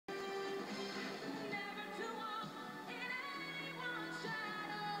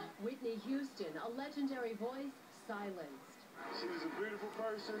Houston, a legendary voice silenced. She was a beautiful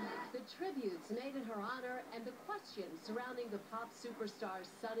person. The tributes made in her honor and the questions surrounding the pop superstar's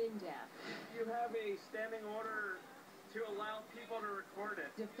sudden death. You have a standing order to allow people to record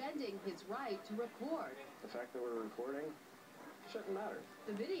it. Defending his right to record. The fact that we're recording shouldn't matter.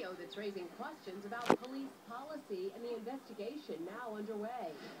 The video that's raising questions about police policy and the investigation now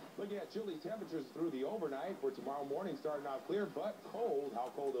underway. Looking at chilly temperatures through the overnight for tomorrow morning, starting out clear but cold.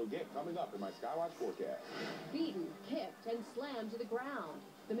 How cold it'll get coming up in my Skywatch forecast. Beaten, kicked, and slammed to the ground.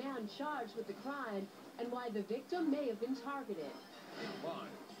 The man charged with the crime and why the victim may have been targeted.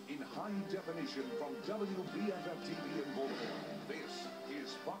 Live in high definition from WBFF-TV in Baltimore, this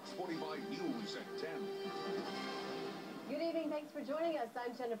is Fox 45 News at 10. Good evening. Thanks for joining us.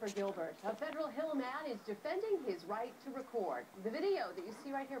 I'm Jennifer Gilbert. A Federal Hill man is defending his right to record. The video that you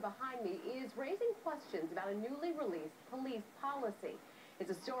see right here behind me is raising questions about a newly released police policy. It's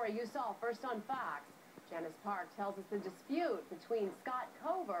a story you saw first on Fox. Janice Park tells us the dispute between Scott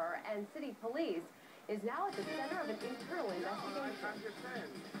Cover and City Police is now at the center of an internal investigation. I'm just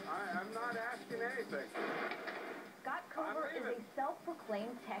saying, I'm not asking anything. Scott Cover is a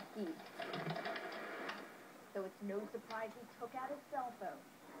self-proclaimed tech geek. So it's no surprise he took out his cell phone.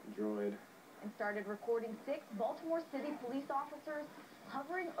 Droid. And started recording 6 Baltimore City police officers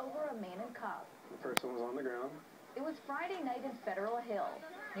hovering over a man in cuffs. The person was on the ground. It was Friday night in Federal Hill,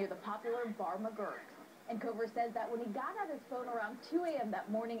 near the popular Bar McGurk's. And Cover says that when he got out his phone around 2 a.m. that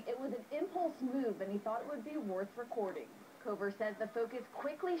morning, it was an impulse move and he thought it would be worth recording. Cover says the focus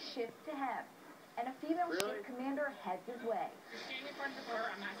quickly shifts to him, and a female shift commander heads his way. You're standing in front of the door.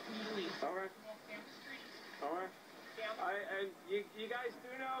 I'm asking you to leave. All right. All right. You guys do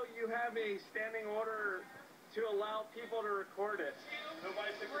know you have a standing order to allow people to record it.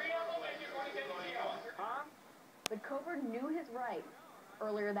 Huh? But Cover knew his rights.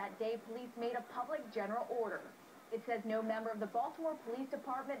 Earlier that day, police made a public general order. It says no member of the Baltimore Police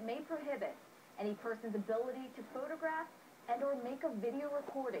Department may prohibit any person's ability to photograph and or make a video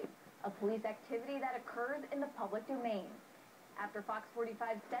recording of police activity that occurs in the public domain. After Fox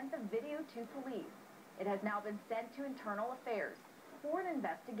 45 sent the video to police, it has now been sent to Internal Affairs for an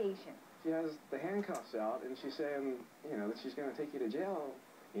investigation. She has the handcuffs out, and she's saying, that she's going to take you to jail.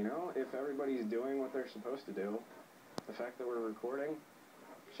 If everybody's doing what they're supposed to do, the fact that we're recording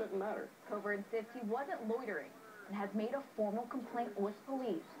shouldn't matter. Cover insists he wasn't loitering and has made a formal complaint with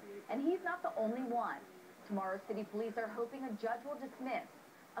police. And he's not the only one. Tomorrow, City Police are hoping a judge will dismiss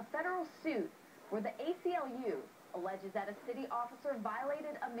a federal suit where the ACLU alleges that a city officer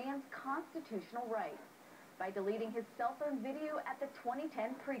violated a man's constitutional rights by deleting his cell phone video at the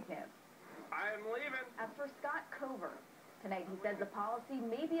 2010 Preakness. I am leaving. As for Scott Cover, tonight he says the policy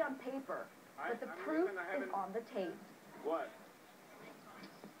may be on paper, but the proof is on the tape. What?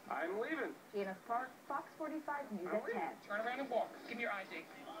 I'm leaving. Janice Park, Fox 45 News at 10. Turn around and walk. Give me your ID.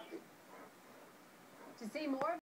 To see more